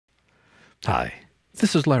Hi,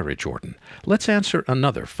 this is Larry Jordan. Let's answer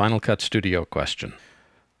another Final Cut Studio question.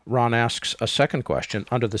 Ron asks a second question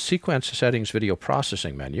under the Sequence Settings Video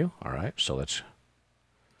Processing menu. All right, so it's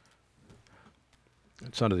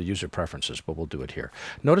under the User Preferences, but we'll do it here.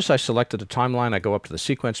 Notice I selected the timeline. I go up to the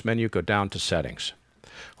Sequence menu, go down to Settings.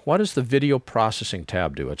 What does the Video Processing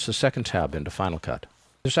tab do? It's the second tab into Final Cut.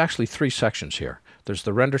 There's actually three sections here. There's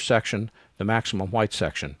the Render section, the Maximum White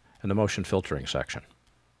section, and the Motion Filtering section.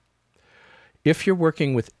 If you're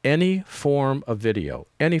working with any form of video,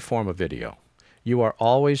 you are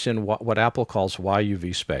always in what Apple calls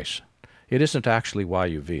YUV Space. It isn't actually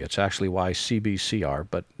YUV, it's actually YCBCR,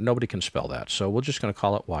 but nobody can spell that, so we're just going to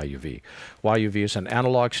call it YUV. YUV is an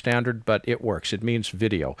analog standard, but it works. It means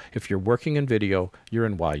video. If you're working in video, you're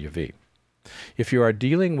in YUV. If you are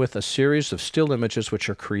dealing with a series of still images which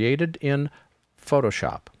are created in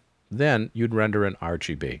Photoshop, then you'd render in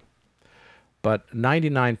RGB. But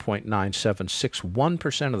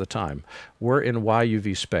 99.9761% of the time, we're in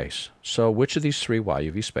YUV space. So which of these three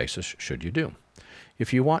YUV spaces should you do?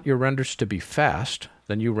 If you want your renders to be fast,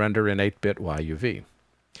 then you render in 8-bit YUV.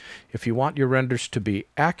 If you want your renders to be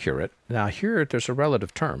accurate, now here there's a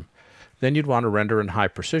relative term, then you'd want to render in high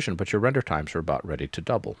precision, but your render times are about ready to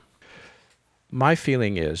double. My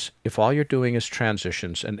feeling is, if all you're doing is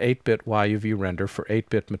transitions, an 8-bit YUV render for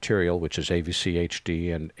 8-bit material, which is AVC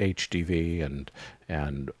HD and HDV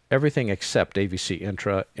and everything except AVC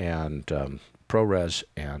Intra and ProRes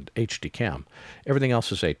and HD Cam, everything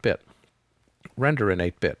else is 8-bit. Render in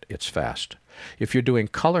 8-bit, it's fast. If you're doing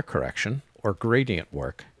color correction or gradient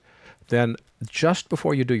work, then just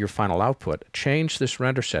before you do your final output, change this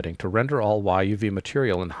render setting to render all YUV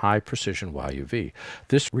material in high precision YUV.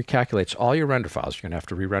 This recalculates all your render files. You're going to have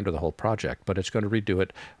to re-render the whole project, but it's going to redo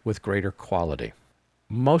it with greater quality.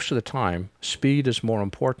 Most of the time, speed is more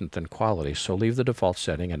important than quality, so leave the default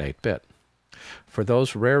setting in 8-bit. For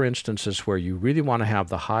those rare instances where you really want to have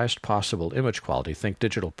the highest possible image quality, think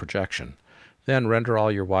digital projection, then render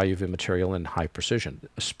all your YUV material in high precision,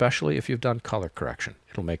 especially if you've done color correction.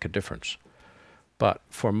 It'll make a difference. But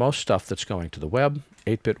for most stuff that's going to the web,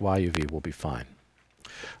 8-bit YUV will be fine.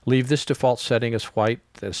 Leave this default setting as white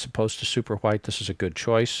as opposed to super white. This is a good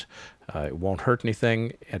choice. It won't hurt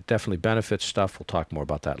anything. It definitely benefits stuff. We'll talk more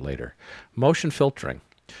about that later. Motion filtering.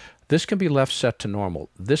 This can be left set to normal.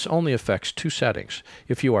 This only affects two settings.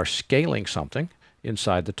 If you are scaling something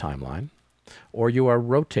inside the timeline, or you are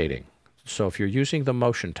rotating. So if you're using the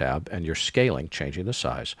Motion tab and you're scaling, changing the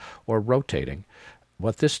size, or rotating,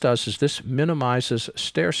 what this does is this minimizes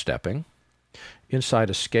stair-stepping inside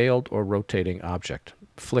a scaled or rotating object.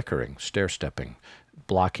 Flickering, stair-stepping,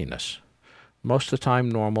 blockiness. Most of the time,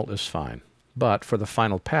 normal is fine. But for the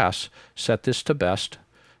final pass, set this to best,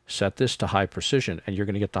 set this to high precision, and you're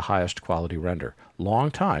going to get the highest quality render. Long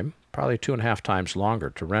time, probably 2.5 times longer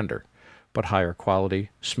to render, but higher quality,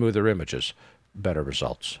 smoother images, better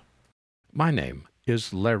results. My name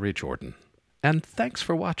is Larry Jordan, and thanks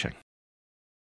for watching.